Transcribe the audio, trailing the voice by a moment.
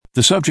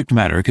The subject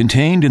matter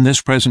contained in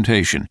this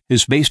presentation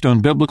is based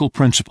on biblical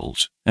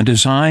principles and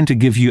designed to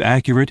give you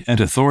accurate and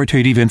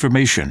authoritative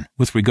information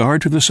with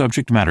regard to the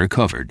subject matter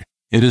covered.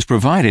 It is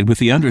provided with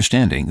the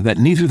understanding that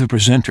neither the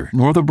presenter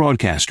nor the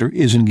broadcaster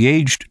is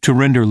engaged to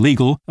render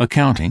legal,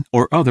 accounting,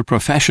 or other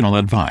professional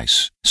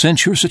advice.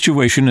 Since your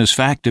situation is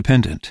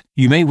fact-dependent,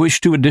 you may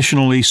wish to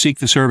additionally seek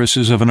the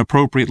services of an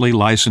appropriately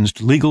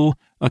licensed legal,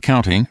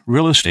 accounting,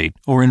 real estate,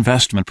 or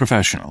investment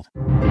professional.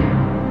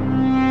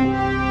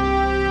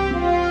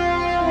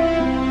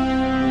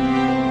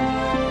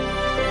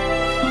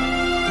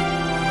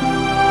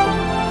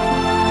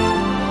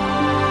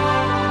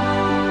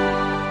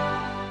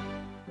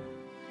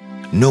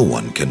 No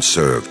one can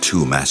serve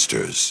two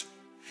masters.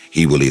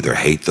 He will either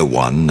hate the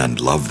one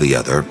and love the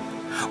other,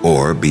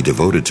 or be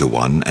devoted to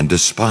one and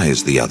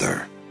despise the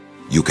other.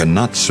 You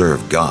cannot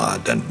serve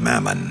God and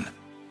mammon.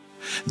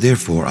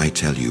 Therefore, I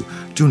tell you,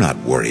 do not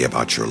worry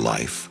about your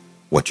life,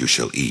 what you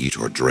shall eat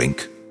or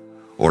drink,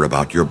 or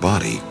about your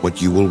body,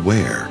 what you will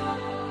wear.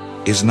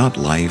 Is not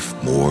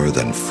life more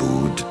than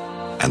food,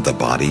 and the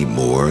body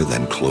more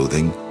than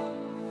clothing?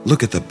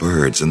 Look at the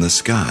birds in the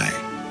sky.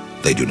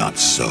 They do not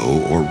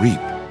sow or reap.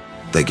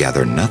 They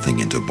gather nothing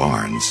into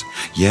barns,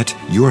 yet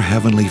your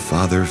heavenly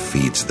Father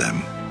feeds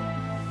them.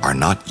 Are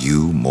not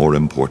you more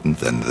important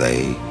than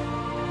they?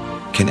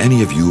 Can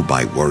any of you,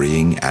 by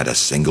worrying, add a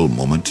single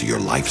moment to your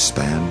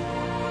lifespan?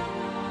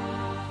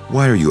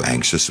 Why are you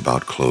anxious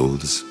about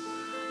clothes?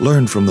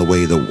 Learn from the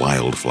way the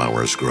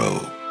wildflowers grow.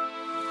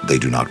 They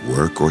do not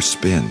work or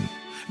spin,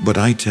 but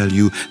I tell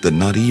you that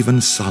not even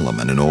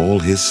Solomon in all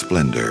his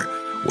splendor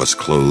was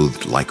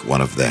clothed like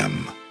one of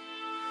them.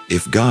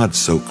 If God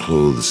so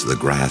clothes the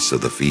grass of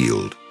the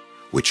field,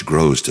 which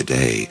grows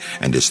today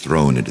and is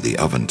thrown into the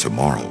oven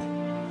tomorrow,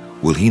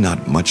 will he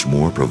not much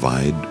more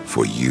provide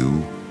for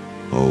you,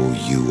 O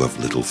you of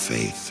little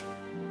faith?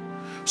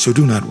 So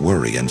do not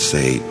worry and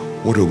say,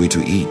 what are we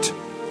to eat?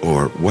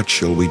 Or what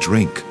shall we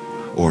drink?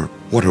 Or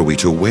what are we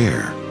to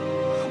wear?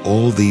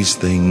 All these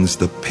things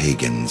the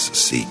pagans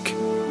seek.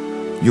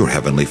 Your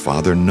heavenly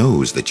Father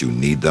knows that you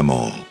need them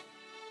all.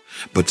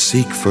 But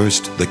seek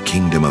first the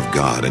kingdom of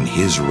God and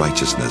his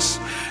righteousness,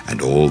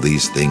 and all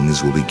these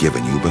things will be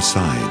given you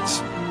besides.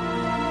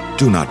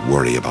 Do not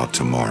worry about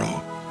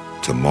tomorrow.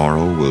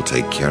 Tomorrow will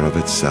take care of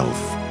itself.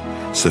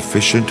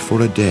 Sufficient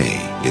for a day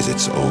is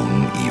its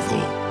own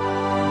evil.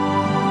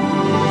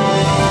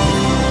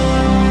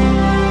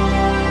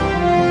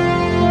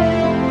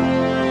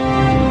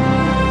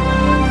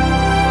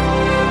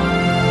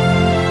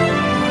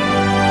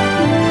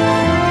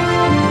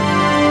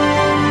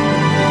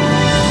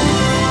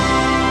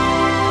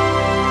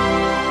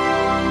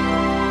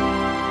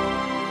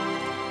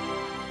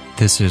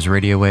 This is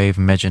Radio Wave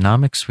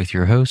Mejanomics with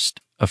your host,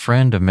 a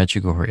friend of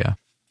Medjugorje.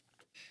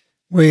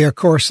 We, of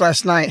course,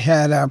 last night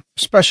had a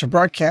special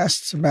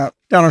broadcast about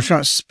Donald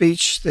Trump's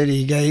speech that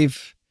he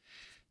gave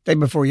day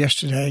before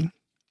yesterday.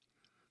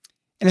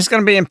 And it's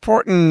going to be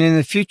important in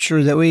the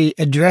future that we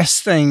address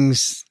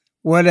things,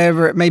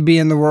 whatever it may be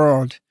in the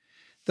world,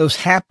 those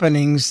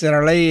happenings that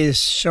Our Lady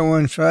is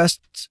showing for us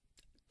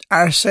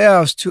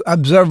ourselves to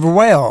observe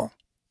well.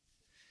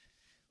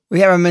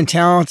 We have a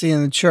mentality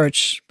in the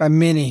church by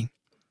many,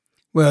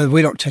 well,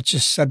 we don't touch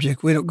this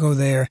subject. We don't go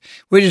there.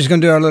 We're just going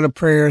to do our little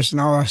prayers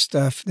and all our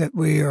stuff that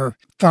we are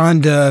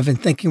fond of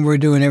and thinking we're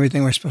doing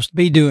everything we're supposed to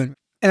be doing.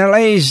 And Our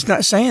Lady's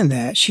not saying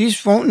that.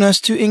 She's wanting us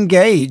to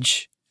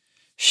engage.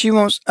 She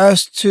wants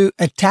us to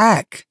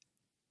attack.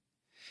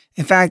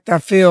 In fact, I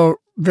feel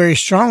very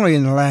strongly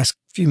in the last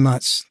few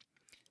months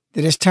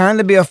that it's time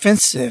to be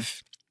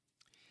offensive.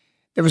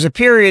 There was a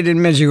period in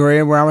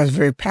Medjugorje where I was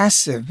very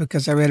passive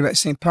because I read about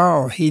St.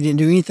 Paul. He didn't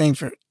do anything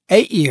for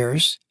 8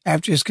 years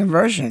after his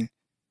conversion.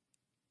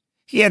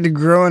 He had to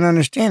grow and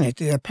understand it.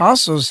 The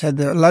apostles had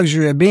the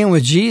luxury of being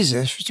with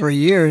Jesus for 3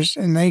 years,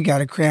 and they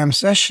got a cram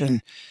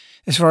session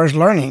as far as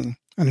learning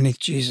underneath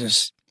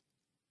Jesus.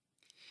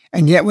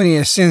 And yet when he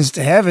ascends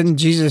to heaven,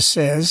 Jesus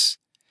says,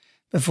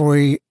 before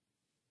he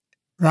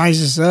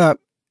rises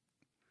up,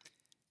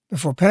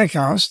 before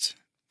Pentecost,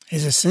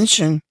 his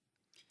ascension,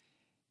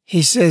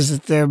 he says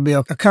that there will be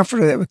a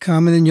comforter that would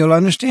come, and then you'll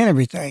understand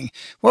everything.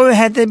 What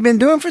had they been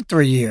doing for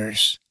 3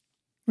 years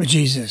with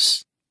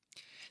Jesus?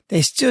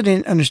 They still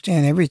didn't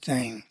understand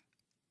everything.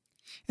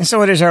 And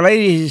so it is Our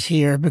Lady is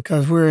here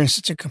because we're in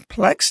such a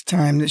complex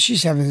time that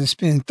she's having to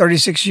spend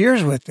 36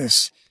 years with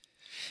us.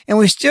 And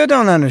we still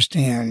don't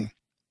understand.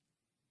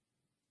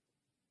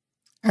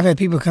 I've had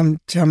people come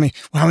tell me,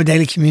 well, I'm a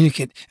daily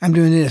communicant. I'm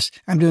doing this.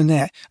 I'm doing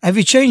that. Have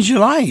you changed your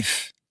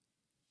life?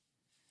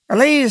 Our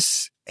Lady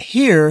is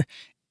here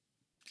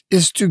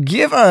is to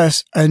give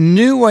us a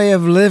new way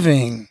of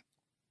living,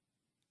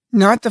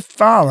 not to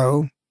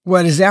follow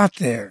what is out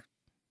there,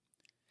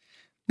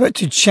 but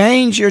to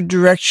change your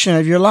direction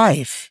of your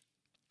life.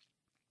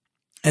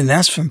 And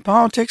that's from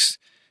politics,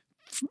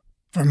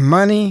 from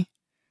money,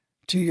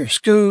 to your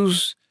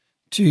schools,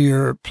 to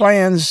your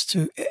plans,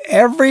 to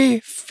every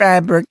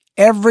fabric,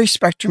 every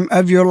spectrum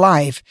of your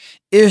life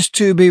is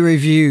to be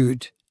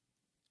reviewed.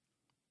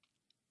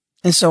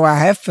 And so I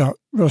have felt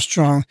real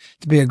strong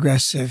to be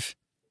aggressive,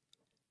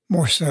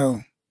 more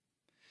so,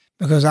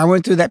 because I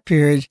went through that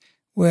period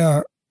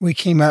where we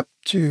came up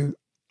to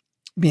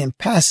being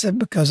passive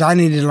because I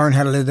needed to learn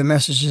how to live the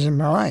messages in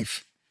my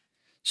life.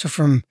 So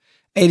from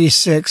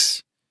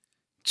 86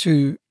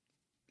 to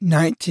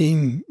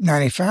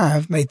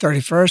 1995, May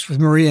 31st, with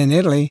Maria in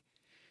Italy,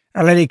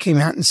 Our Lady came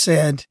out and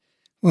said,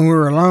 when we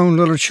were alone,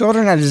 little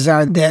children, I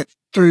desire that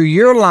through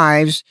your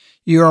lives,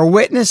 you are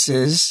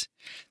witnesses,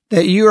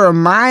 that you are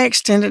my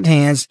extended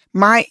hands,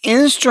 my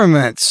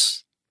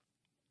instruments.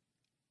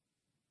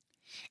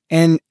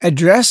 And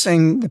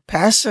addressing the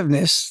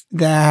passiveness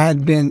that I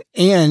had been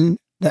in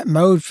that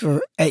mode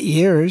for 8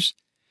 years,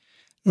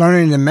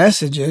 learning the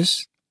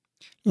messages,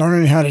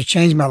 learning how to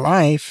change my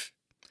life,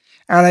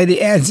 Our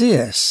Lady adds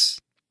this,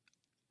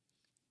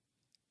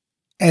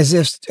 as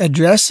if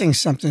addressing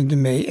something to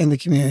me in the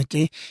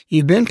community.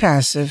 You've been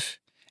passive.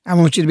 I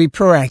want you to be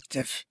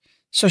proactive.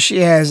 So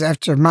she adds,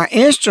 after my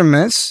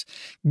instruments,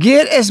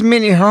 get as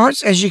many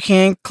hearts as you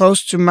can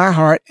close to my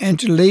heart and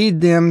to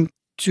lead them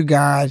to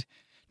God,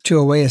 to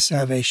a way of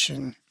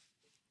salvation.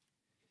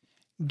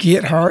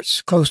 Get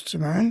hearts close to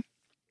mine.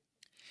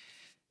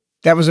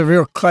 That was a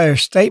real clear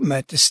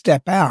statement to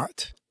step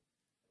out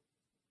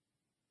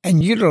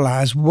and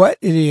utilize what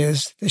it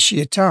is that she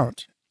had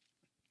taught.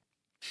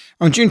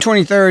 On June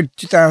 23rd,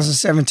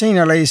 2017,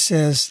 Our Lady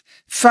says,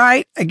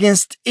 fight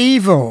against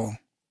evil.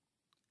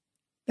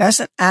 That's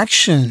an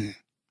action.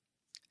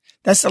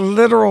 That's a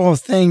literal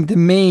thing to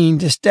mean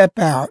to step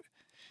out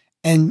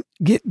and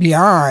get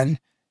beyond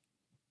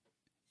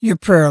your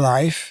prayer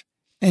life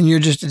and you're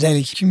just a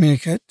daily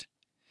communicant.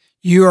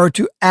 You are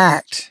to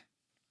act.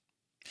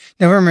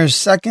 November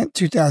 2nd,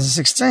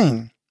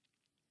 2016,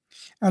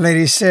 Our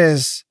Lady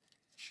says,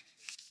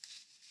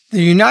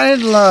 the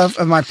united love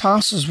of my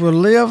apostles will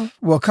live,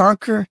 will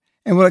conquer,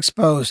 and will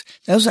expose.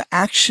 Those are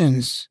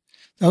actions.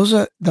 Those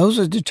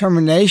are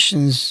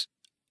determinations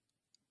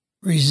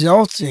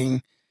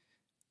resulting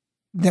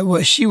that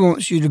what she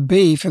wants you to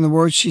be from the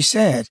words she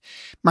said.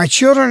 My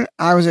children,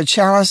 I was a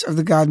chalice of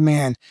the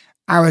God-man.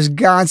 I was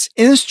God's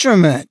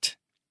instrument.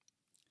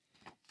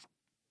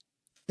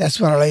 That's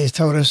what Our Lady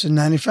told us in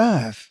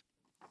 95.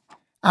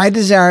 I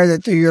desire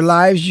that through your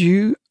lives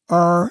you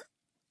are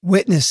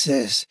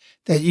witnesses,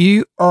 that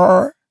you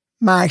are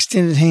my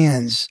extended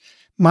hands,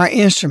 my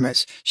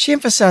instruments. She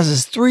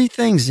emphasizes 3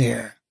 things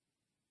there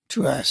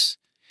to us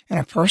and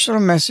her personal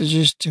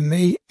messages to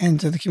me and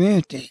to the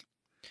community.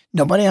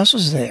 Nobody else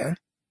was there.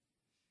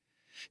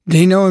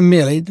 Dino and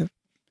Millie, the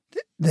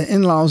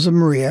in-laws of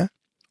Maria,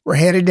 were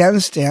headed down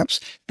the steps.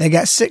 They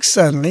got sick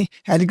suddenly,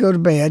 had to go to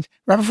bed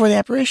right before the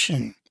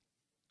apparition.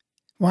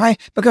 Why?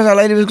 Because Our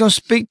Lady was going to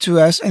speak to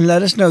us and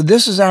let us know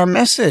this is our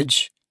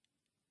message.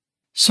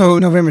 So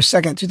November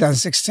 2nd,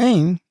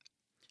 2016,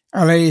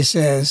 Our Lady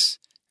says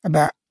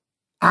about,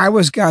 I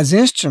was God's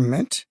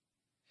instrument.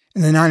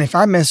 And the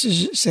 95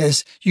 message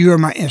says, you are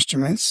my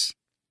instruments.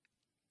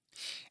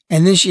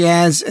 And then she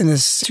adds in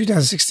this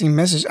 2016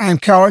 message, I am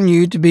calling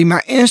you to be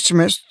my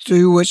instruments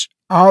through which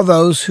all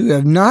those who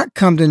have not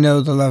come to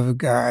know the love of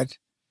God,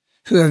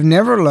 who have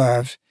never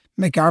loved,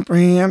 may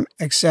comprehend,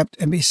 accept,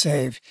 and be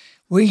saved.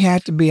 We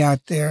have to be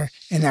out there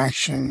in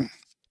action.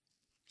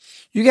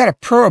 You got a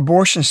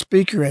pro-abortion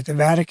speaker at the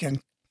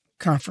Vatican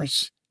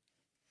conference,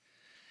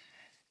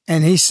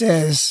 and he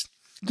says,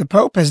 the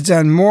Pope has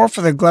done more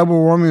for the global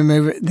warming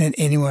movement than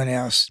anyone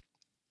else.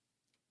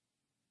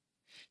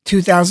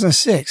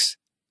 2006,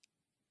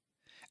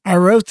 I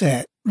wrote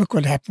that. Look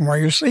what happened while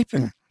you're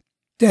sleeping.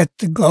 That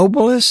the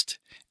globalists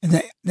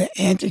and the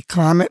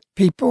anti-climate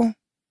people,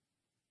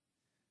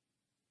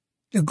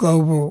 the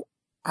global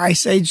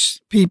ice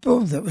age people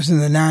that was in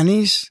the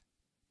 90s,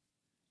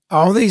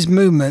 all these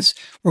movements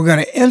were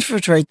going to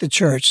infiltrate the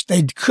church.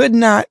 They could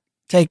not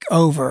take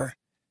over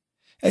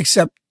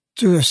except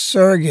through a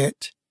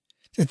surrogate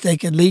that they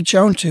could leech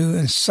onto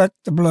and suck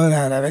the blood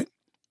out of it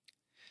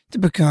to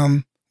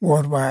become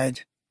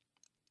worldwide.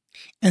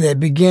 And they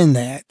begin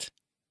that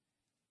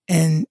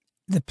in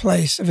the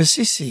place of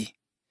Assisi,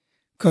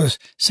 because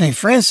St.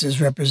 Francis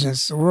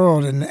represents the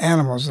world and the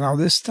animals and all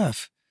this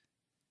stuff.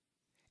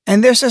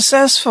 And they're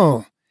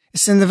successful.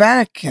 It's in the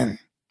Vatican.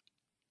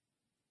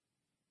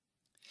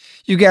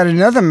 You got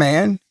another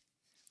man,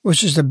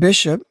 which is the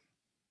bishop,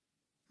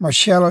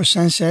 Marcello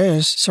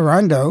Sanchez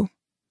Sarando,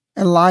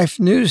 and Life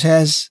News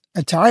has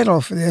a title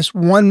for this,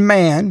 one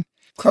man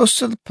close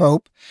to the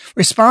Pope,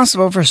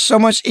 responsible for so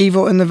much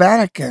evil in the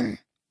Vatican.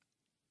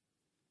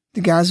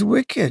 The guy's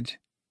wicked.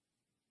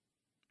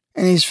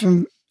 And he's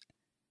from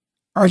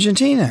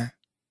Argentina,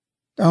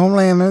 the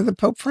homeland of the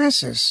Pope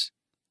Francis.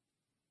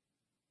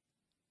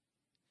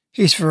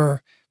 He's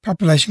for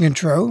population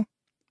control,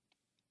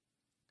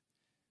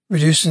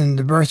 reducing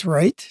the birth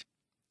rate,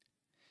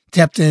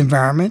 depth of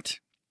environment.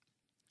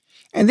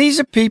 And these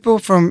are people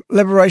from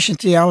liberation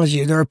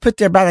theology. They're put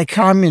there by the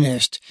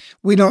communists.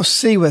 We don't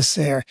see what's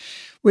there.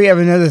 We have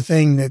another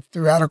thing that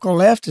the radical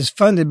left is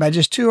funded by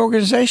just 2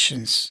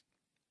 organizations.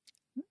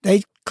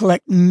 They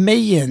collect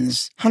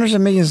millions, hundreds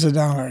of millions of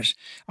dollars.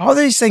 All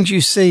these things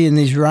you see in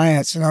these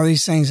riots and all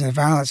these things in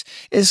violence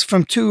is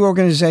from two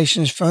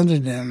organizations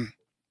funded them.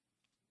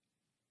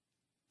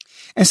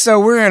 And so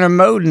we're in a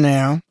mode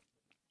now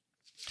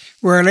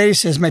where Our Lady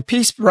says, may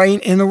peace reign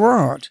in the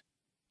world.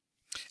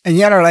 And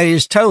yet Our Lady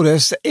has told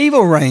us that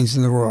evil reigns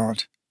in the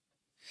world.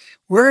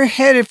 We're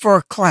headed for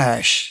a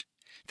clash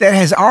that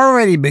has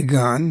already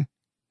begun.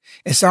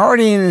 It's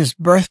already in its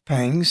birth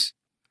pangs.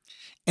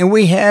 And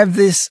we have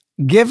this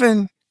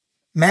given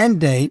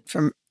mandate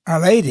from Our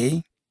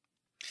Lady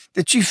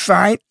that you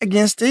fight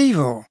against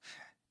evil,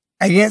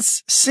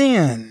 against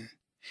sin,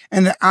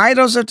 and the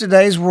idols of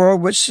today's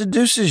world which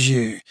seduces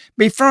you.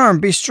 Be firm,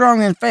 be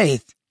strong in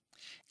faith.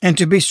 And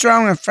to be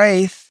strong in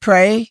faith,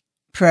 pray,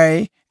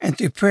 and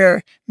through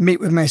prayer, meet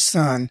with my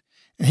Son,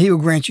 and he will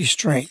grant you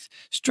strength.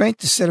 Strength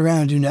to sit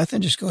around and do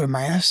nothing, just go to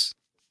Mass.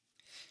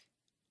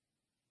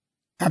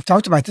 I've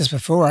talked about this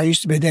before. I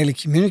used to be a daily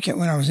communicant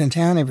when I was in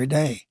town every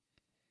day.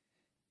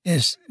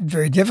 It's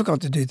very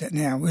difficult to do that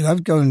now. We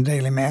love going to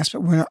daily Mass,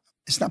 but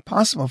it's not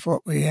possible for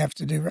what we have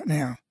to do right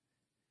now.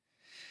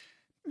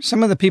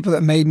 Some of the people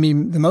that made me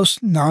the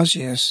most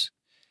nauseous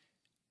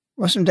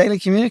were some daily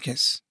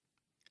communicants,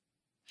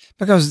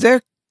 because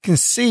their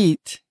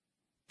conceit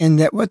in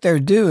that what they're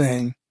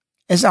doing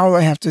is all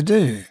they have to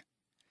do.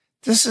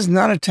 This is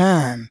not a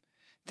time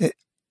that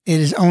it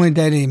is only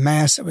daily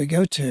Mass that we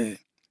go to.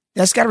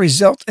 That's got to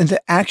result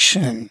into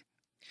action.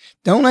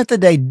 Don't let the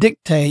day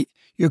dictate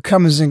your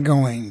comings and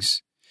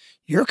goings.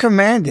 You're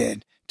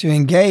commanded to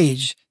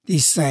engage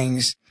these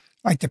things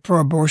like the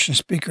pro-abortion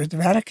speaker at the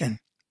Vatican.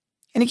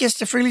 And he gets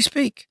to freely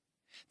speak.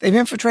 They've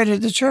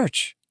infiltrated the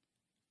church.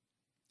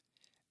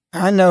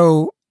 I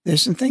know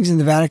there's some things in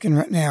the Vatican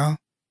right now,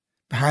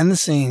 behind the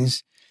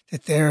scenes,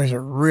 that there is a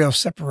real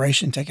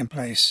separation taking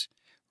place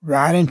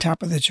right on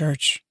top of the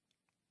church.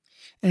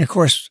 And of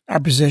course, our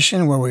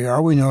position where we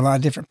are, we know a lot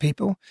of different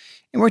people,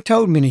 and we're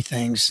told many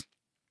things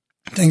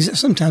that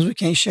sometimes we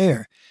can't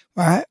share.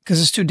 Why?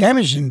 Because it's too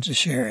damaging to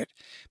share it.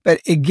 But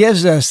it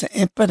gives us the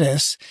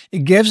impetus,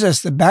 it gives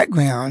us the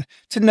background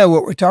to know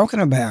what we're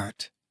talking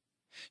about.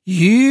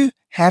 You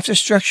have to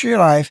structure your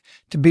life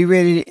to be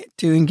ready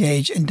to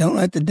engage, and don't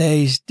let the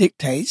day's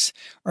dictates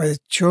or the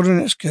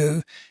children at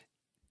school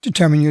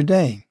determine your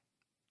day.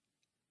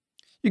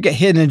 You get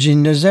hidden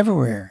agendas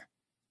everywhere.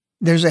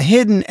 There's a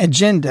hidden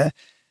agenda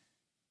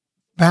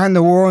behind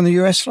the war on the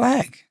U.S.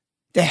 flag.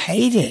 They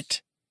hate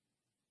it.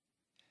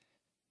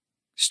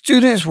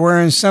 Students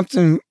wearing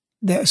something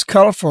that's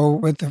colorful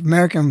with the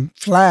American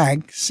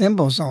flag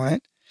symbols on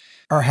it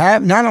are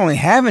not only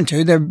having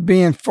to, they're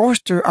being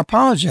forced to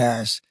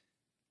apologize.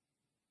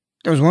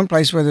 There was one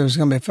place where there was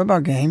going to be a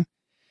football game,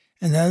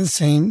 and the other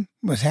team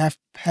was half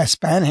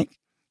Hispanic,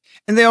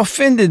 and they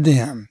offended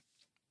them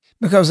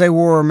because they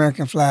wore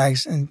American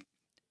flags, and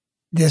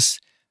this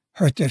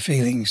hurt their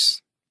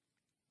feelings.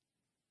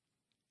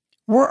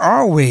 Where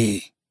are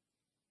we?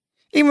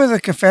 Even with the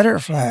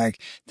Confederate flag,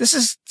 this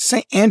is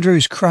St.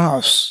 Andrew's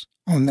cross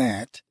on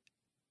that.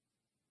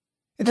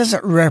 It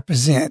doesn't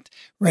represent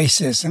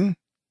racism.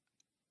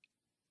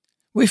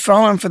 We've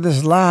fallen for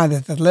this lie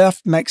that the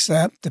left makes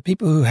up, the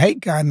people who hate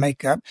God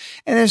make up,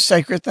 and they're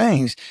sacred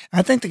things.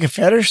 I think the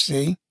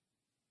Confederacy,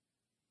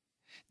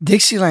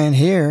 Dixieland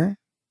here,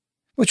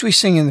 which we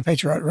sing in the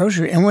Patriotic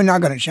Rosary, and we're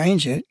not going to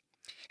change it,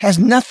 has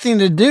nothing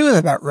to do with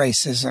about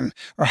racism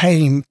or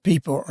hating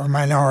people or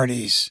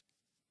minorities.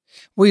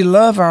 We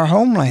love our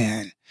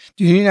homeland.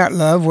 Do you not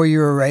love where you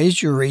were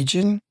raised, your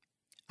region?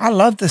 I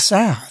love the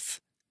South.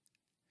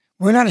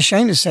 We're not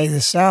ashamed to say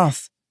the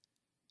South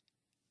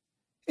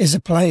is a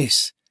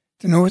place.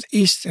 The North,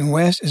 East, and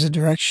West is a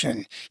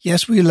direction.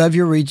 Yes, we love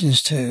your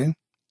regions too.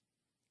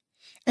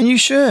 And you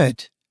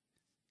should.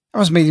 I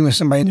was meeting with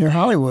somebody near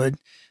Hollywood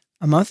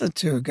a month or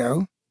two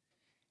ago,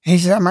 and he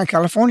said, I'm a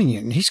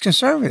Californian. He's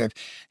conservative.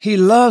 He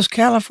loves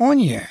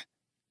California.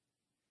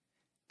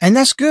 And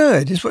that's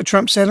good. That's what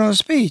Trump said on his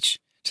speech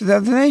to the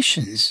other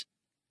nations.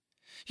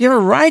 You have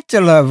a right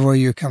to love where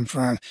you come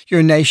from,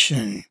 your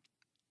nation.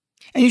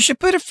 And you should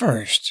put it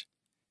first.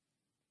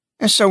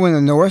 And so when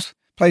the North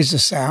plays the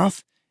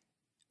South,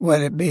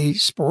 whether it be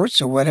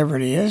sports or whatever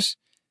it is,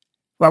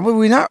 why would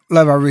we not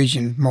love our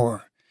region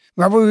more?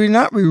 Why would we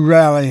not be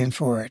rallying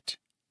for it?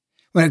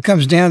 When it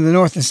comes down to the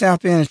North and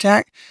South being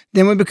attacked,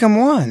 then we become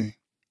one.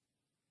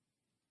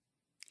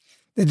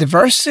 The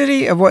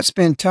diversity of what's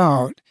been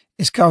taught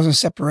is causing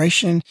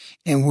separation,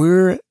 and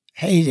we're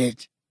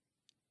hated.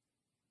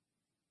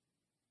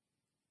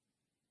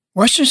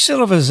 Western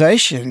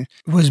civilization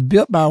was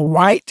built by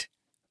white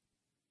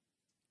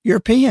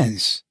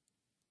Europeans.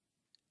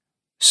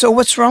 So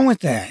what's wrong with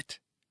that?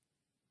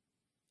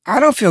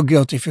 I don't feel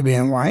guilty for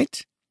being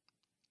white.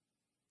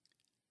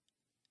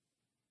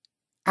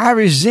 I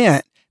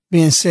resent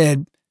being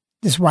said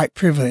this white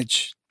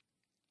privilege.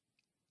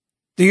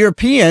 The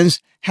Europeans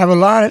have a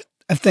lot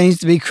of things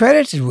to be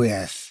credited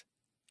with,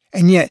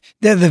 and yet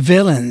they're the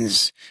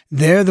villains.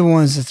 They're the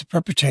ones that's the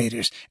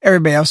perpetrators.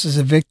 Everybody else is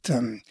a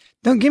victim.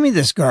 Don't give me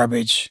this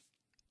garbage.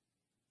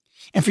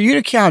 And for you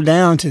to cow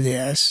down to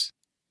this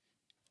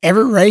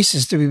every race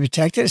is to be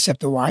protected except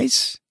the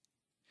whites?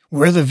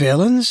 We're the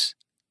villains?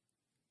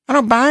 I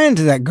don't buy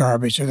into that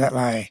garbage or that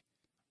lie.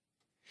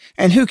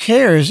 And who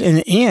cares in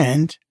the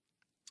end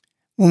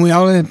when we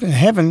all end up in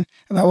heaven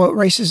about what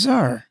races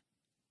are?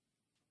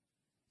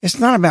 It's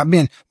not about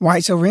being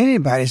whites over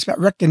anybody. It's about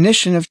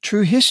recognition of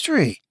true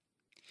history.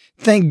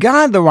 Thank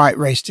God the white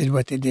race did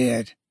what they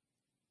did.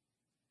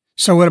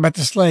 So what about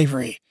the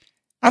slavery?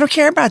 I don't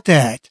care about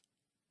that.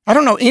 I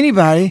don't know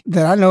anybody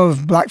that I know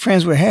of black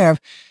friends would have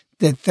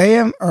that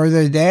them or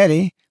their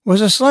daddy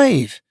was a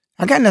slave.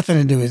 I got nothing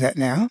to do with that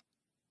now.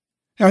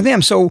 Or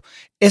them. So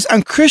it's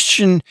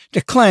unchristian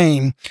to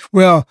claim,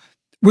 well,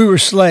 we were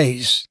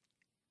slaves.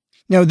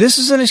 No, this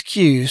is an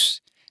excuse,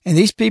 and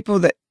these people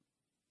that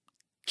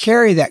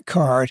carry that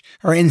card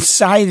are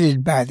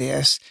incited by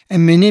this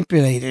and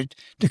manipulated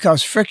to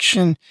cause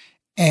friction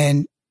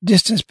and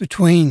distance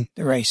between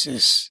the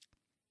races.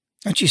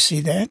 Don't you see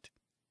that?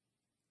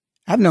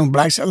 I've known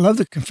blacks that love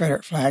the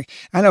Confederate flag.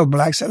 I know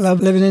blacks that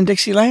love living in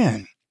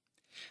Dixieland.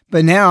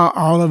 But now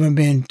all of them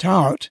being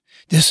taught,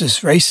 this is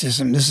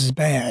racism, this is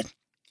bad.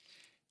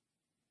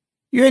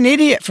 You're an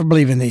idiot for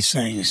believing these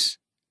things.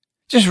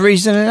 Just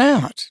reason it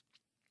out.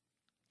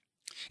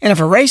 And if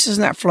a race is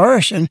not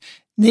flourishing,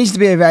 needs to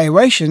be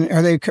evaluation,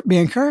 are they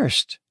being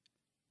cursed?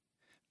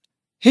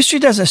 History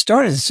doesn't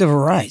start at civil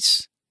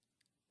rights.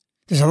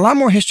 There's a lot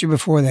more history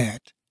before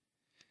that.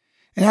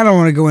 And I don't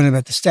want to go into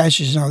about the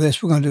statutes and all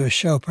this. We're going to do a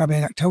show probably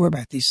in October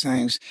about these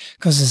things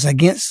because it's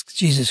against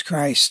Jesus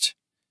Christ.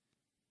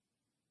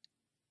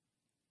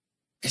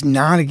 It's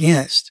not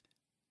against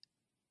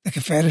the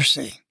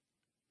Confederacy.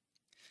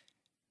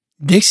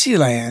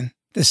 Dixieland,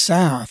 the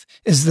South,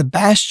 is the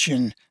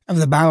bastion of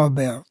the Bible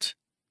Belt.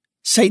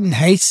 Satan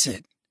hates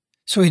it,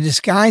 so he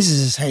disguises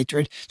his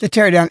hatred to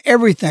tear down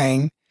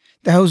everything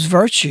that holds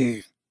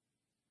virtue.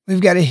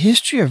 We've got a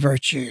history of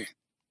virtue.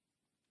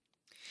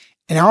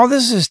 And all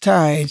this is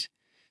tied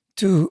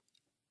to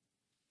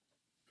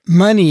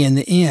money in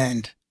the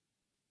end,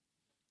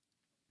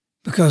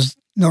 because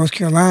North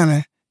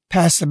Carolina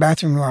passed the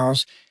bathroom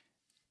laws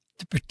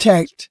to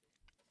protect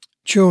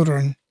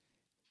children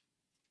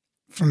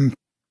from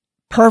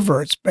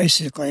perverts,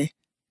 basically,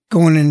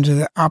 going into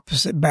the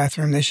opposite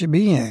bathroom they should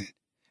be in.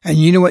 And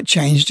you know what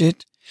changed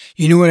it?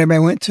 You know what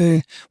everybody went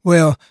to?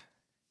 Well,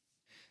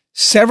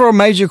 several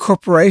major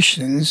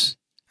corporations,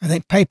 I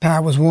think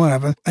PayPal was one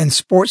of them, and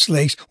sports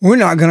leagues, we're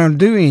not going to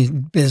do any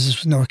business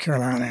with North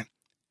Carolina.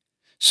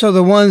 So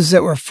the ones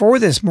that were for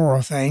this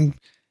moral thing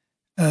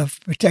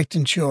of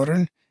protecting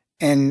children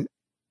and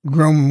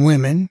grown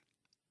women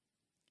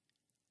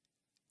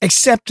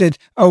accepted,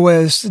 oh,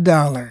 well, it's the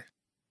dollar.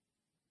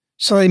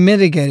 So they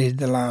mitigated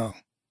the law.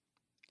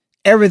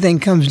 Everything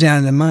comes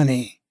down to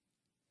money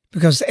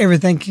because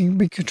everything can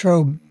be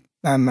controlled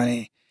by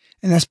money.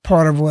 And that's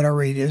part of what our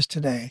read is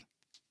today.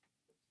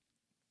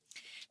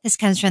 This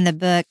comes from the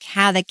book,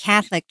 How the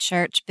Catholic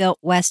Church Built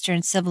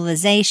Western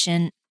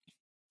Civilization.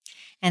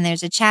 And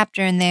there's a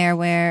chapter in there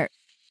where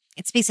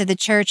it speaks of the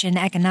church and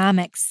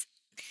economics.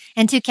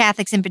 And two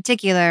Catholics in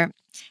particular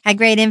had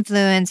great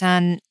influence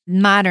on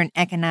modern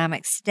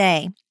economics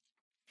today.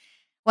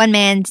 One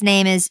man's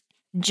name is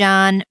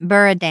John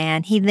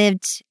Buridan. He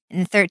lived in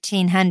the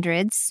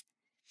 1300s,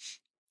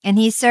 and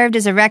he served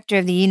as a rector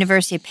of the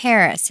University of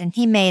Paris, and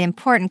he made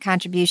important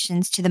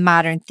contributions to the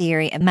modern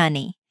theory of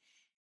money.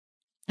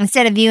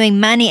 Instead of viewing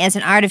money as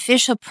an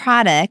artificial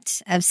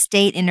product of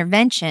state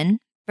intervention,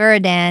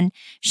 Buridan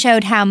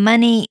showed how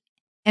money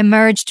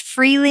emerged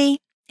freely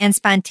and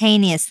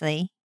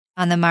spontaneously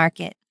on the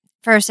market,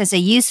 first as a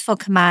useful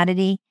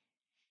commodity,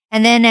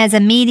 and then as a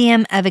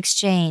medium of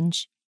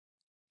exchange.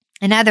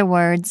 In other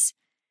words,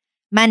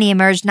 money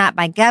emerged not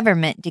by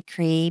government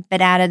decree,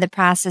 but out of the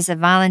process of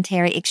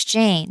voluntary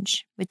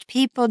exchange, which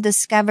people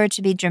discovered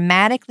to be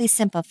dramatically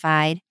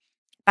simplified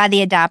by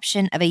the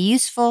adoption of a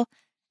useful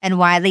and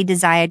widely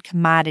desired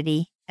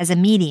commodity as a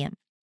medium.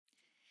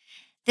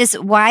 This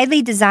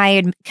widely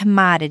desired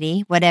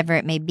commodity, whatever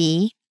it may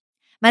be,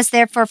 must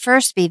therefore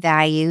first be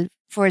valued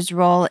for its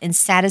role in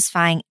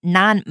satisfying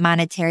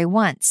non-monetary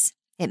wants.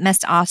 It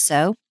must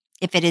also,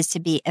 if it is to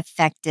be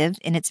effective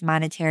in its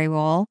monetary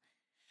role,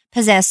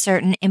 possess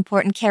certain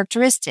important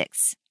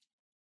characteristics.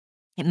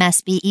 It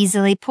must be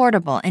easily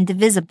portable and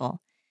divisible.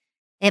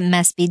 It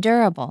must be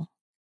durable.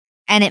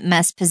 And it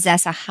must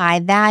possess a high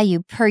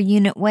value per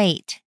unit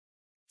weight,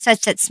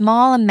 such that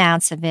small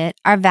amounts of it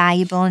are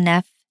valuable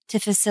enough to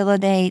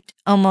facilitate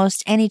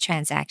almost any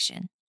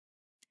transaction.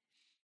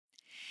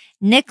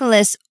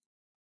 Nicholas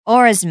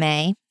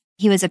Oresme,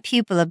 he was a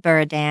pupil of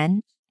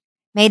Buridan,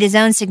 made his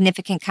own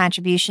significant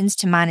contributions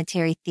to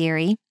monetary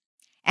theory,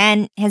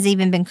 and has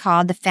even been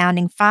called the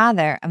founding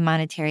father of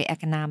monetary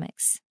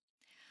economics.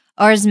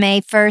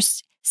 Oresme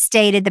first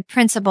stated the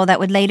principle that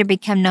would later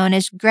become known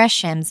as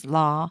Gresham's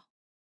law.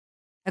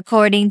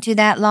 According to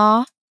that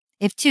law,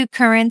 if two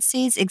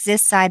currencies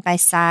exist side by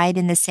side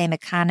in the same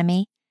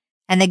economy,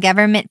 and the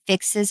government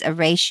fixes a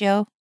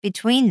ratio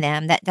between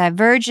them that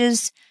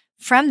diverges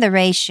from the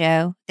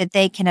ratio that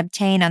they can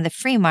obtain on the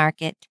free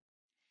market,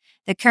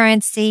 The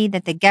currency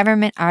that the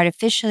government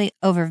artificially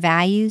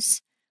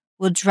overvalues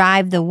will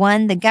drive the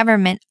one the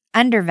government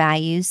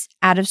undervalues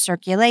out of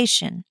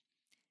circulation.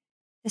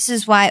 This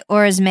is why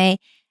Orsme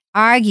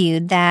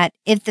argued that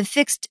if the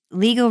fixed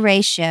legal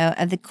ratio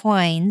of the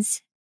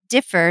coins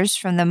differs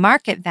from the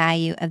market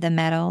value of the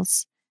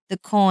metals, the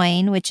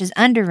coin, which is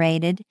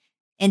underrated,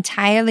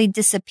 entirely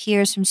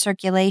disappears from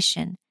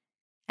circulation,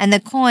 and the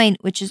coin,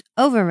 which is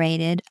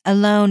overrated,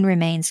 alone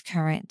remains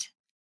current.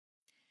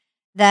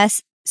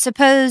 Thus,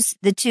 suppose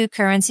the two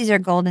currencies are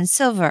gold and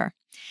silver,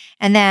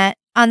 and that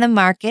on the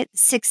market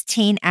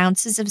 16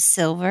 ounces of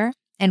silver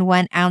and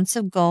 1 ounce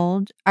of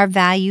gold are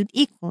valued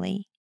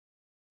equally.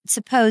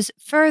 Suppose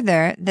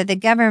further that the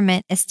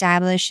government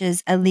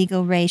establishes a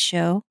legal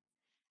ratio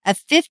of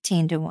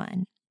 15 to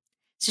 1,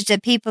 such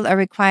that people are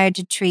required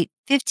to treat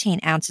 15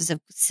 ounces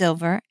of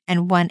silver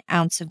and 1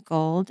 ounce of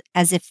gold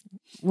as if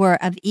were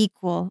of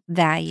equal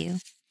value.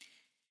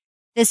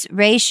 This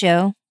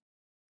ratio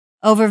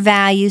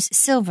overvalues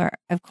silver,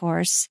 of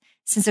course,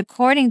 since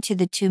according to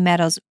the two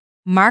metals'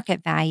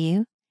 market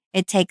value,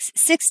 it takes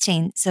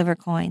 16 silver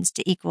coins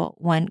to equal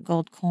 1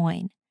 gold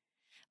coin.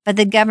 But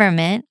the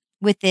government,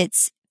 with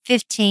its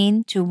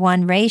 15 to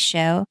 1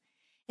 ratio,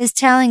 is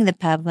telling the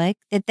public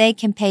that they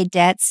can pay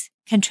debts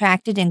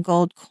contracted in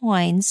gold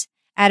coins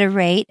at a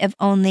rate of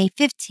only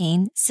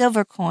 15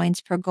 silver coins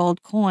per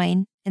gold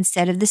coin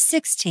instead of the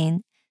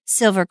 16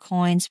 silver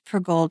coins per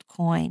gold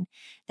coin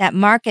that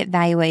market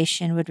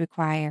valuation would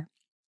require.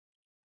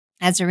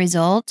 As a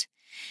result,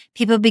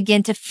 people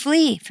begin to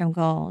flee from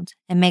gold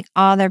and make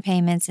all their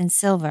payments in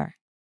silver.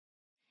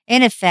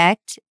 In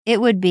effect,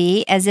 it would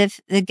be as if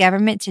the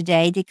government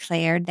today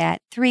declared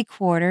that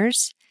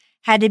 3/4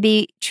 had to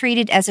be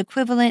treated as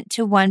equivalent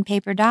to 1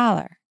 paper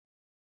dollar.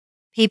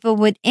 People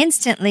would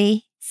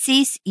instantly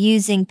cease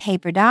using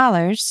paper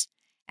dollars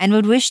and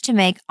would wish to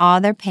make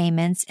all their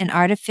payments in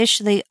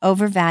artificially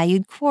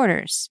overvalued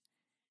quarters.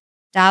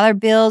 Dollar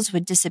bills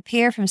would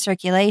disappear from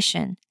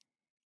circulation.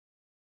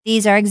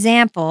 These are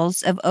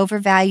examples of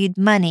overvalued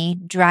money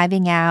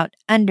driving out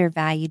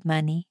undervalued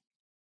money.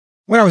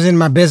 When I was in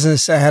my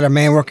business, I had a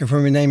man working for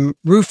me named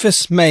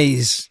Rufus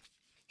Mays.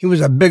 He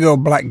was a big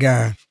old black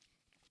guy,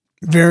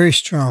 very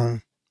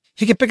strong.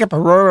 He could pick up a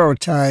railroad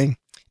tie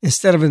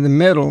instead of in the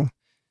middle.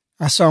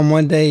 I saw him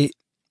one day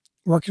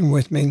working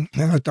with me.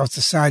 I looked off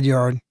the side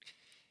yard,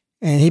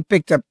 and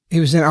he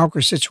was in an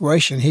awkward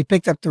situation. He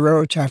picked up the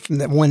railroad tie from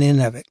that one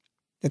end of it.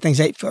 That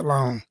thing's 8 foot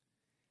long.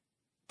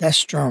 That's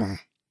strong.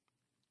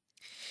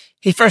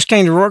 He first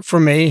came to work for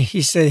me.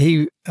 He said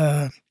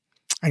I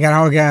got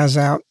all the guys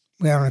out.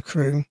 We had on a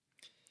crew.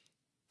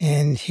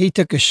 And he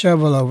took a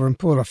shovel over and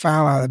pulled a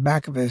file out of the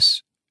back of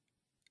his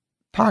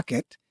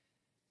pocket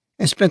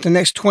and spent the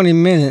next 20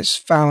 minutes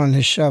filing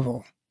his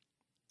shovel.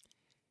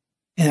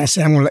 And I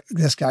said, I'm going to let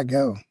this guy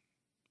go.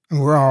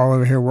 And we're all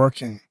over here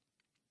working.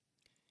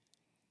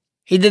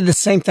 He did the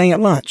same thing at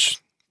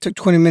lunch. Took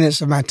 20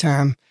 minutes of my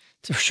time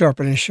to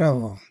sharpen his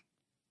shovel.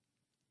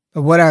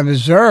 But what I've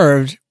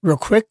observed real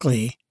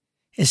quickly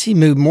is he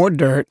moved more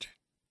dirt,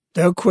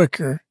 dug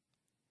quicker,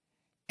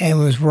 and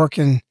was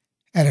working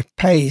at a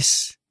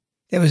pace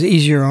that was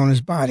easier on his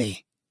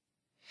body.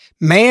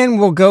 Man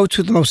will go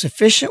to the most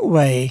efficient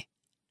way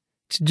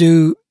to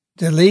do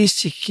the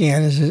least he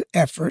can as an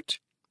effort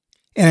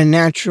in a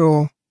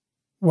natural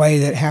way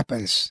that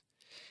happens.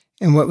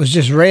 And what was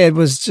just read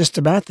was just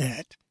about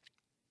that.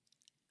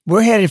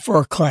 We're headed for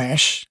a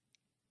clash.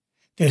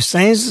 There's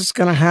things that's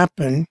going to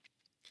happen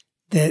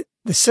that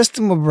the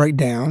system will break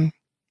down.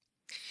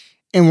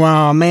 And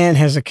while a man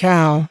has a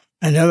cow,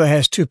 another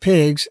has 2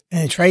 pigs,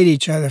 and they trade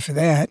each other for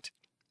that.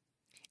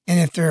 And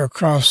if they're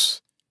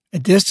across a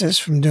distance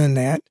from doing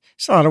that,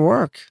 it's a lot of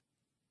work.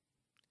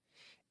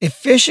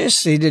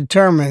 Efficiency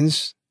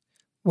determines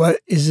what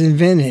is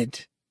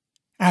invented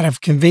out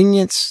of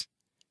convenience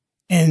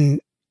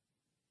and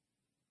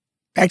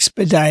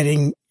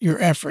expediting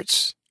your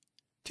efforts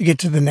to get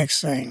to the next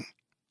thing.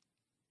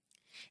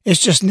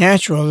 It's just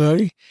natural,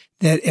 though,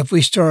 that if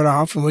we start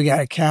off and we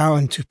got a cow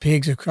and 2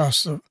 pigs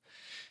across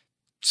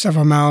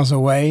several miles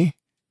away,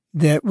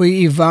 that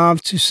we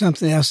evolve to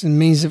something else in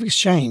means of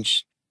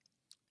exchange.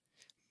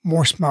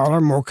 More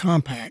smaller, more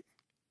compact.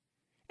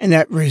 And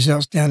that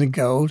results down to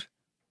gold.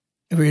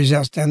 It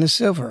results down to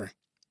silver.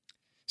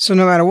 So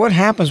no matter what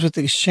happens with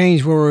the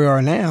exchange where we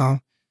are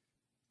now,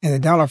 and the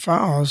dollar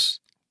falls,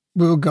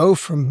 we'll go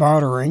from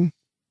bartering,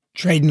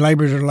 trading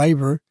labor to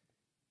labor,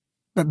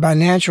 but by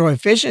natural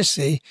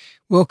efficiency,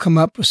 we'll come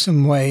up with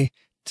some way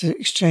to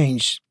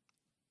exchange.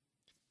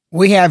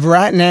 We have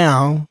right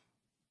now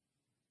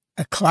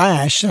a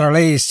clash that our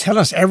ladies tell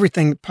us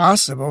everything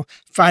possible,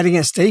 fight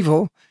against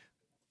evil,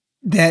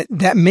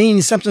 that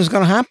means something's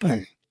going to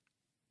happen.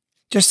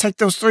 Just take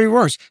those 3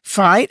 words,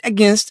 fight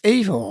against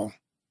evil.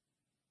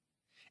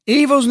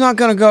 Evil's not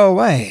going to go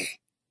away.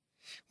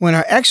 When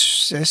an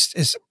exorcist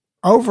is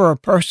over a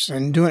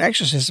person doing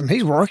exorcism,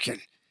 he's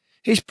working.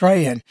 He's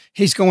praying.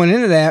 He's going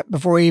into that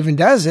before he even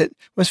does it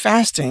with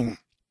fasting.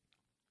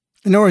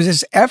 In other words,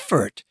 it's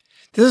effort.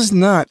 This is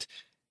not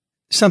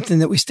something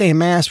that we stay in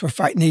Mass, we're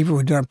fighting evil,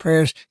 we're doing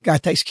prayers,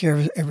 God takes care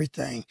of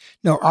everything.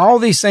 No, all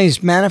these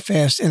things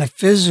manifest in a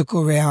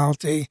physical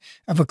reality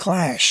of a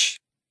clash.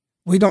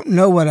 We don't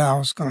know what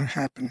else is going to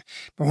happen.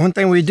 But one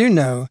thing we do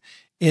know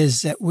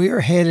is that we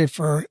are headed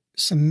for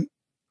some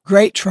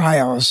great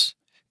trials,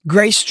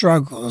 great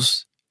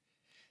struggles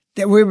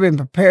that we've been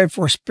prepared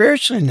for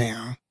spiritually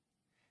now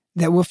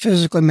that will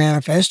physically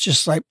manifest,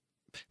 just like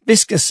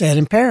Visca said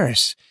in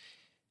Paris.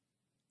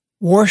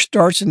 War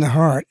starts in the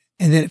heart,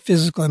 and then it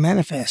physically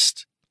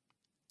manifests.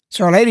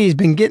 So Our Lady has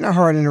been getting our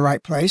heart in the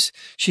right place.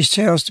 She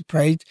tells us to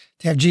pray,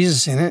 to have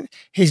Jesus in it.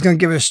 He's going to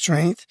give us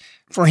strength.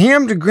 For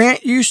him to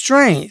grant you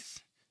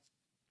strength.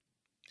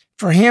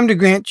 For him to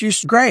grant you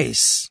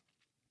grace.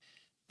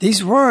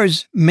 These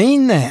words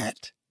mean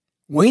that.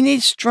 We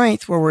need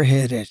strength where we're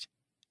headed.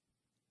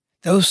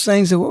 Those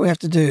things are what we have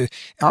to do.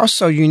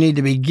 Also, you need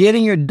to be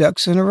getting your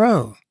ducks in a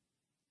row.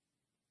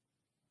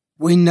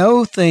 We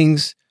know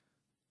things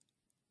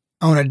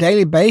on a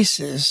daily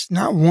basis,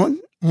 not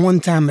one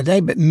time a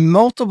day, but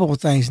multiple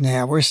things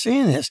now. We're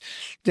seeing this.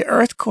 The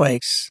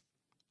earthquakes,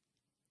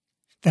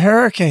 the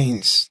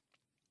hurricanes.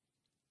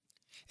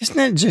 It's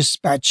not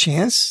just by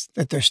chance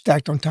that they're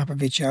stacked on top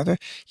of each other.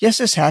 Yes,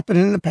 it's happened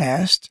in the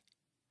past.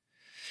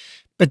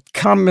 But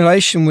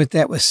combination with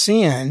that with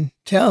sin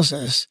tells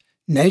us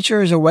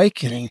nature is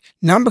awakening,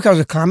 not because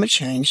of climate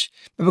change,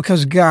 but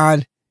because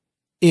God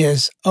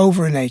is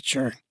over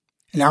nature.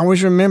 And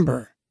always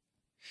remember,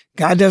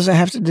 God doesn't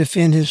have to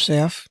defend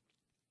himself.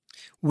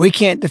 We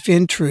can't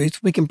defend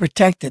truth. We can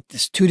protect it.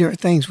 There's two different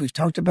things. We've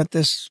talked about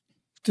this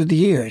through the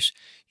years.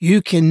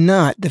 You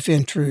cannot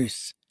defend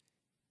truth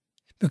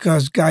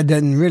because God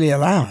doesn't really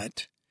allow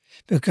it.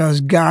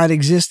 Because God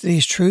exists and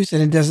he's truth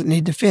and it doesn't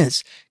need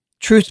defense.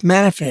 Truth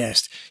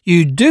manifests.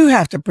 You do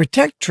have to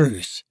protect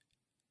truth.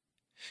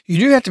 You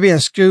do have to be in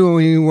school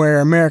when you wear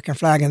an American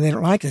flag and they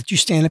don't like it. You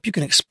stand up, you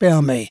can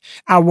expel me.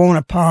 I won't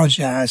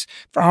apologize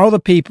for all the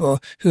people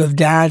who have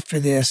died for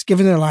this,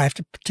 given their life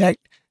to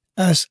protect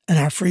us and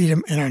our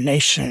freedom and our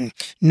nation.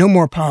 No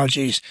more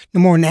apologies.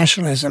 No more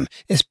nationalism.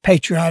 It's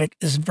patriotic.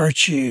 It's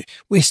virtue.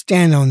 We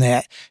stand on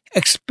that.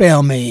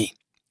 Expel me.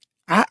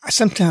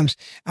 Sometimes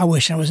I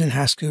wish I was in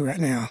high school right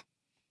now.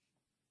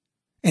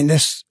 In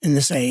this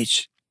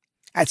age.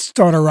 I'd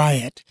start a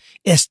riot.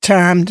 It's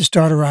time to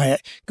start a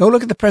riot. Go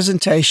look at the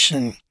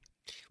presentation,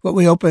 what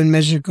we opened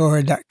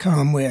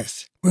Mejanomics.com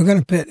with. We're going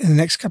to put in the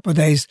next couple of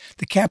days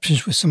the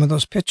captions with some of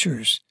those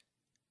pictures.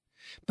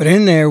 But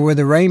in there where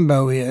the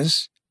rainbow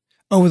is,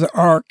 over the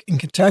Ark in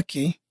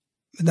Kentucky,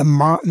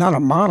 not a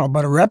model,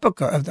 but a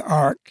replica of the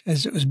Ark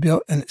as it was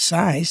built in its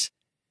size.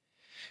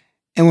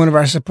 And one of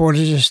our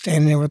supporters is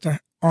standing there with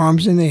their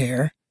arms in the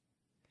air.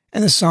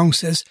 And the song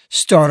says,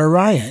 "Start a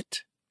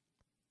riot.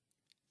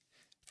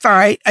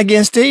 Fight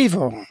against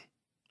evil.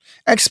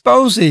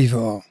 Expose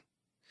evil."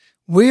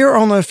 We are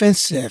on the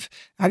offensive.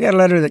 I got a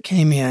letter that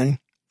came in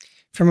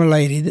from a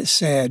lady that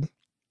said,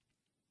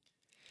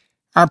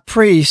 our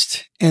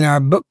priest in our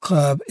book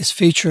club is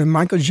featuring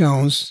Michael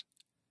Jones'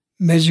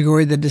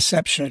 Medjugorje, The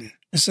Deception.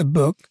 It's a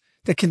book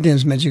that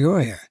condemns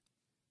Medjugorje.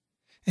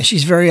 And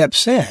she's very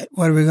upset.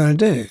 What are we going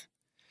to do?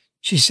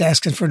 She's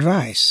asking for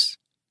advice.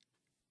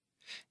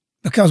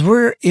 Because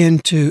we're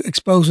into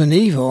exposing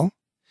evil,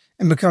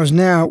 and because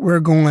now we're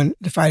going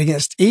to fight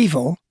against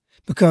evil,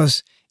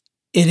 because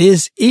it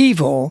is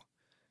evil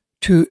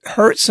to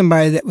hurt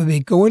somebody that would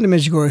be going to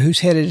Medjugorje who's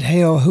headed to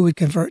hell, who would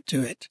convert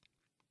to it.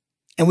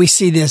 And we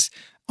see this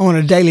on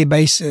a daily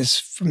basis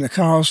from the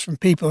calls, from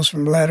people,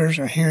 from letters,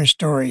 or hearing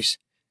stories.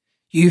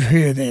 You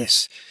hear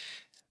this.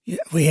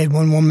 We had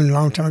one woman a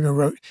long time ago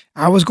wrote,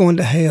 "I was going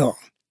to hell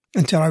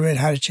until I read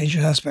How to Change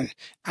Your Husband.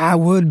 I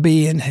would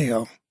be in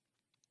hell.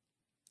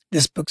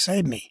 This book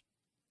saved me."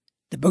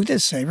 The book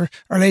didn't save her.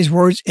 Our Lady's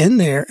words in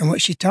there and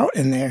what she taught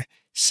in there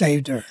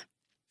saved her.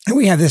 And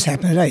we have this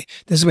happen today.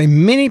 There's going to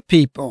be many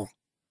people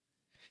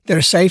that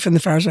are saved from the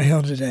fires of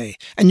hell today.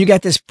 And you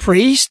got this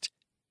priest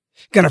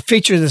going to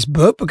feature this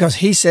book because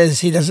he says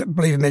he doesn't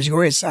believe in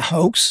Medjugorje. It's a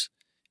hoax,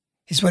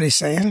 is what he's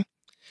saying.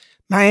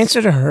 My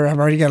answer to her, I've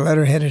already got a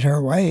letter headed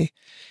her way.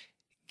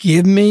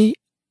 Give me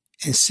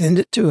and send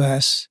it to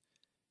us,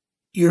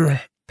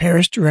 your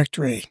parish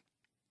directory.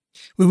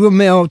 We will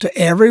mail to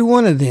every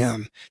one of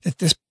them that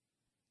this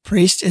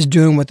priest is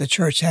doing what the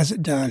church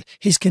hasn't done.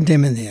 He's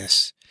condemning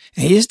this.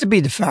 And he is to be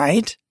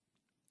defied.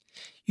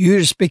 You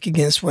to speak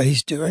against what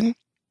he's doing.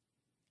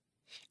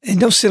 And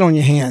don't sit on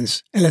your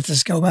hands and let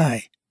this go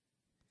by.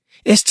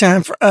 It's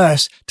time for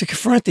us to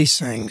confront these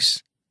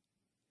things.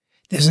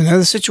 There's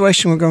another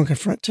situation we're going to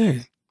confront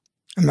too.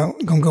 I'm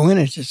not going to go in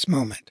at this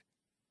moment.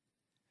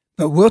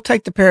 But we'll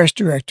take the parish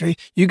directory.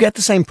 You got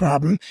the same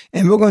problem,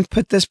 and we're going to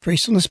put this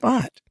priest on the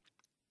spot.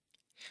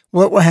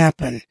 What will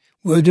happen?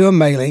 We'll do a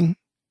mailing,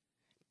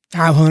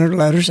 500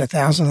 letters,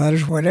 1,000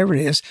 letters, whatever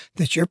it is,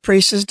 that your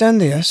priest has done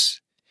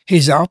this.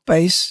 He's off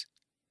base.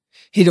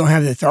 He don't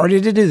have the authority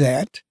to do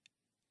that.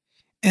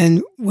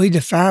 And we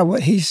defy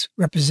what he's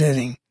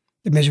representing,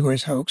 the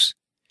Medjugorje hoax.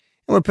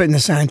 And we're putting the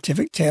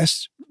scientific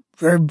tests,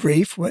 very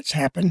brief, what's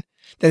happened,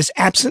 that is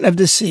absent of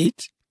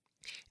deceit.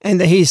 and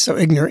that he's so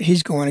ignorant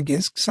he's going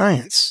against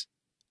science.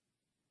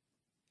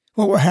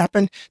 What will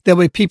happen?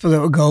 There'll be people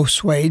that will go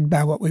swayed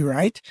by what we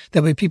write.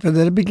 There'll be people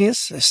that are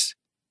against us.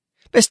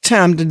 But it's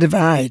time to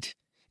divide.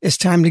 It's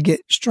time to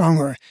get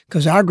stronger,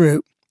 because our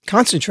group,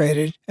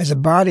 concentrated as a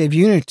body of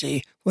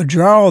unity, will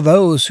draw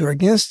those who are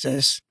against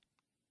us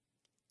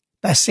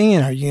by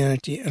seeing our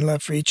unity and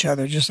love for each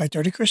other, just like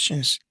 30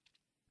 Christians.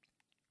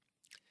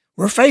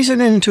 We're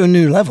phasing into a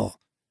new level.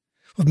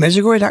 With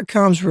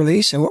Medjugorje.com's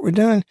release and what we're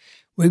doing,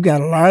 we've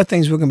got a lot of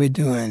things we're going to be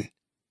doing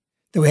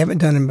that we haven't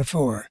done them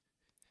before,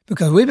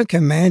 because we've been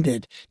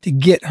commanded to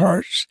get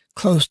hearts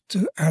close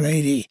to Our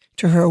Lady,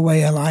 to her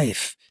way of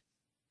life.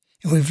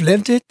 And we've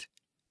lived it.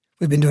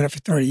 We've been doing it for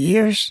 30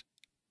 years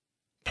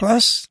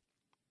plus,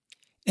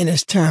 and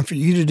it's time for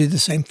you to do the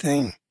same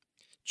thing.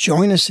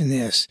 Join us in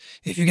this.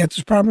 If you got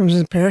those problems in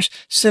the parish,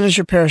 send us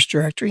your parish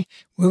directory.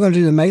 We're going to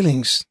do the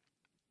mailings.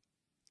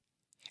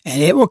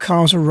 And it will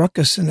cause a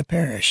ruckus in the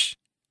parish.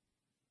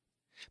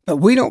 But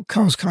we don't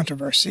cause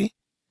controversy.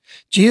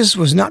 Jesus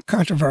was not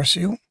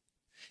controversial.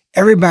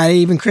 Everybody,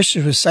 even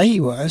Christians, would say he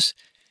was.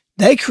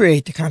 They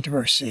create the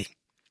controversy.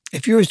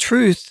 If you're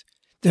truth,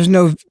 there's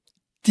no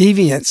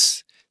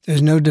deviance.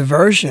 There's no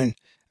diversion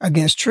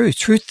against truth.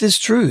 Truth is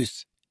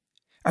truth.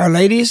 Our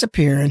Lady is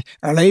appearing.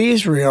 Our Lady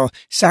is real,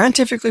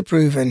 scientifically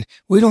proven.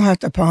 We don't have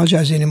to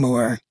apologize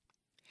anymore.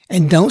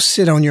 And don't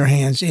sit on your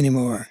hands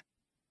anymore.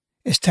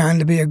 It's time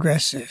to be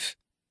aggressive.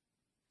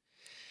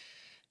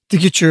 To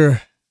get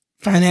your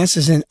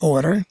finances in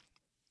order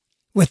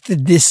with the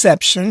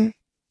deception,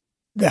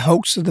 the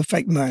hoax of the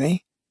fake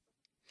money,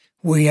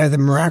 we have the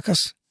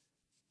miraculous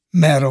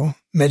metal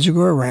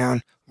Medjugorje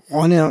round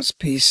 1 ounce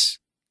piece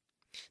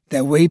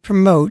that we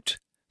promote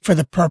for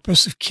the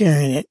purpose of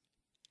carrying it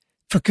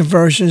for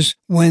conversions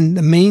when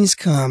the means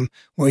come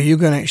where you're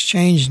going to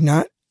exchange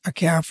not a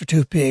cow for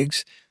 2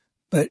 pigs,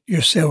 but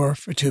your silver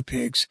for 2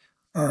 pigs,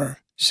 or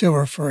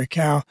silver for a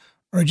cow,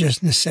 or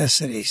just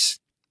necessities.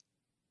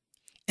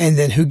 And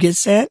then who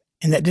gets that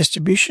in that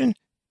distribution?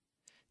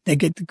 They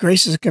get the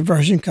graces of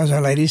conversion, because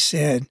Our Lady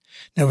said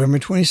November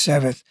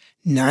 27th,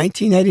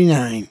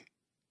 1989,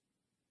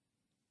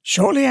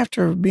 shortly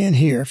after being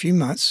here a few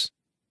months,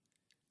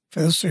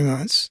 for those 3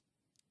 months,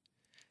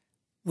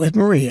 with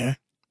Maria,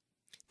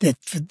 that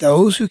for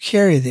those who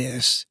carry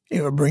this,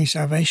 it will bring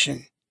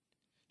salvation.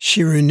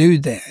 She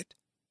renewed that.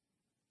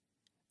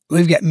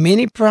 We've got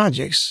many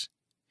projects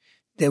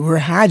that we're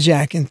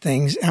hijacking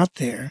things out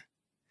there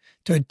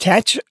to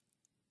attach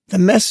the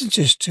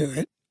messages to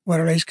it,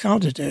 what Our Lady's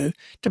called to do,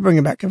 to bring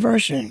about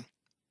conversion.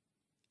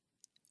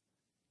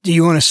 Do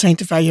you want to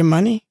sanctify your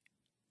money?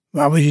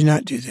 Why would you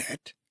not do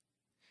that?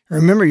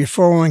 Remember your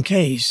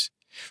 401ks.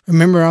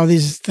 Remember all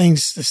these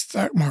things, the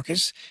stock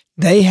markets.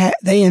 They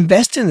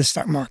invest in the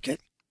stock market.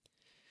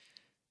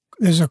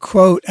 There's a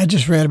quote I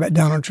just read about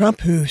Donald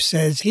Trump, who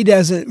says he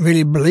doesn't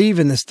really believe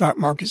in the stock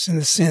markets in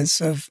the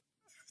sense of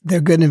they're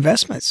good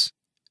investments.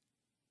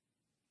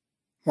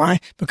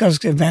 Why? Because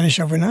it can vanish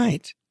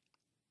overnight.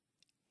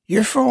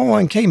 Your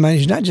 401k money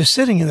is not just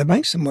sitting in the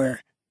bank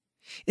somewhere.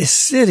 It's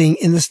sitting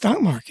in the stock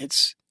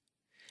markets.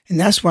 And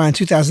that's why in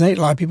 2008,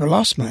 a lot of people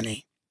lost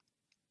money.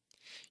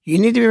 You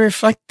need to be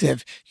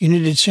reflective. You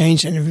need to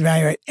change and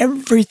evaluate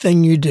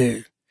everything you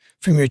do.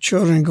 From your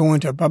children going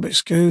to a public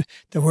school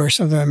to wear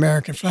some of the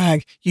American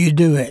flag, you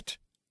do it.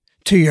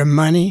 To your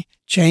money,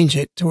 change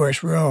it to where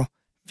it's real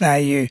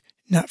value,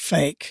 not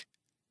fake.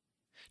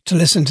 To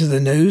listen to the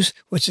news,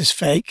 which is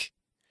fake,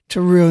 to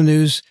real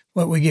news,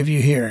 what we give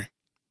you here.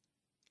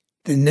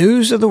 The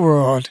news of the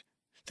world,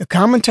 the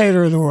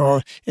commentator of the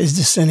world, is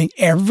descending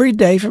every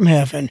day from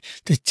heaven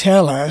to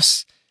tell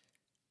us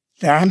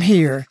that I'm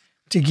here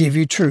to give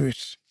you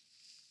truth.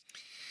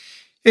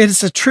 It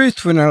is the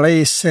truth when Our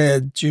Lady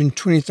said, June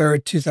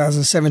 23rd,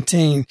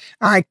 2017,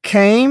 I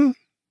came.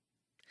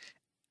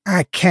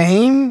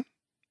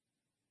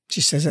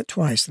 She says that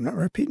twice. I'm not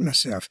repeating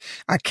myself.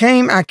 I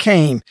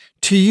came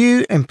to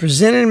you and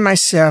presented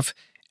myself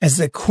as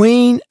the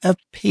Queen of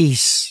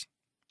Peace.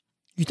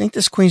 You think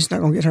this queen's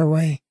not going to get her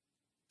way?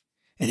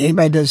 And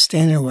anybody that does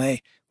stand in her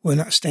way will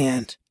not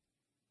stand.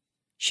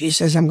 She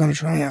says, I'm going to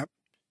triumph.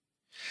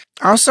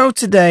 Also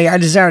today, I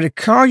desire to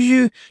call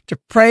you to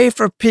pray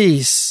for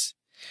peace.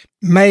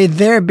 May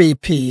there be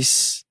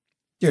peace,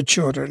 dear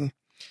children.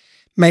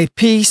 May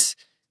peace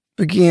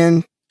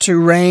begin to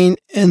reign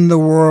in the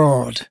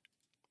world.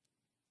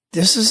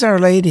 This is Our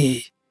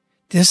Lady.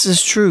 This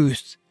is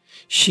truth.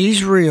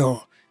 She's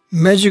real.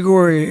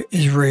 Medjugorje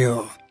is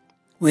real.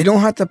 We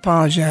don't have to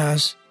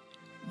apologize.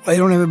 We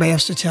don't have everybody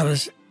else to tell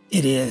us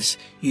it is.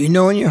 You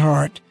know in your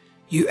heart,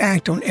 you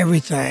act on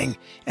everything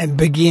and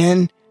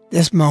begin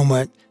this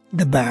moment,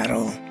 the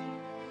battle.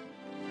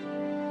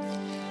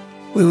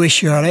 We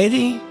wish you, Our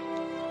Lady.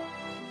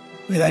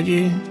 We love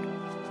you.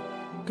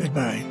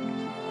 Goodbye.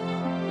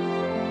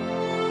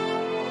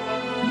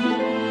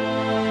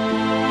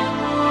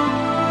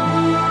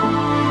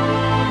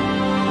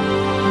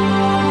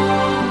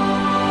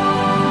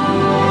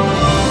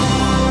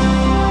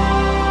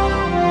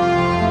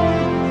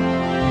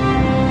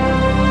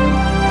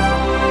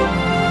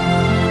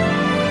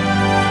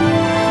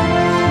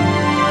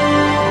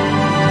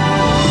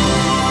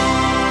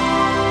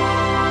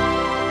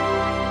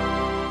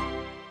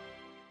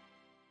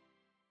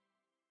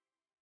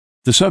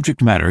 The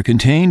subject matter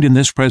contained in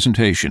this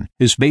presentation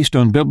is based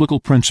on biblical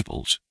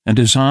principles and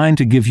designed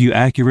to give you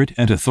accurate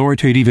and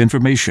authoritative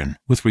information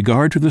with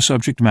regard to the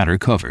subject matter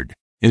covered.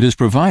 It is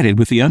provided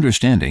with the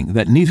understanding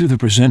that neither the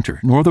presenter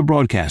nor the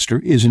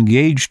broadcaster is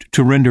engaged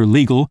to render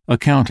legal,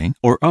 accounting,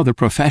 or other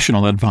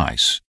professional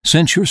advice.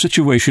 Since your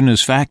situation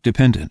is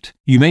fact-dependent,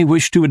 you may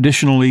wish to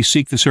additionally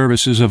seek the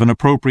services of an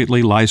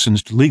appropriately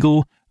licensed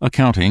legal,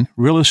 accounting,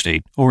 real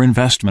estate, or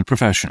investment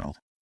professional.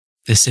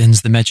 This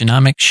ends the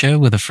Mejanomics Show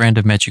with a Friend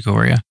of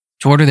Medjugorje.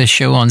 To order this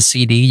show on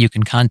CD, you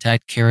can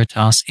contact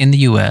Caritas in the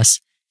U.S.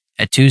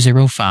 at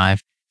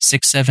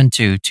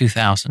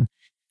 205-672-2000.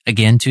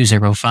 Again,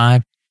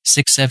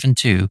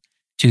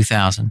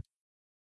 205-672-2000.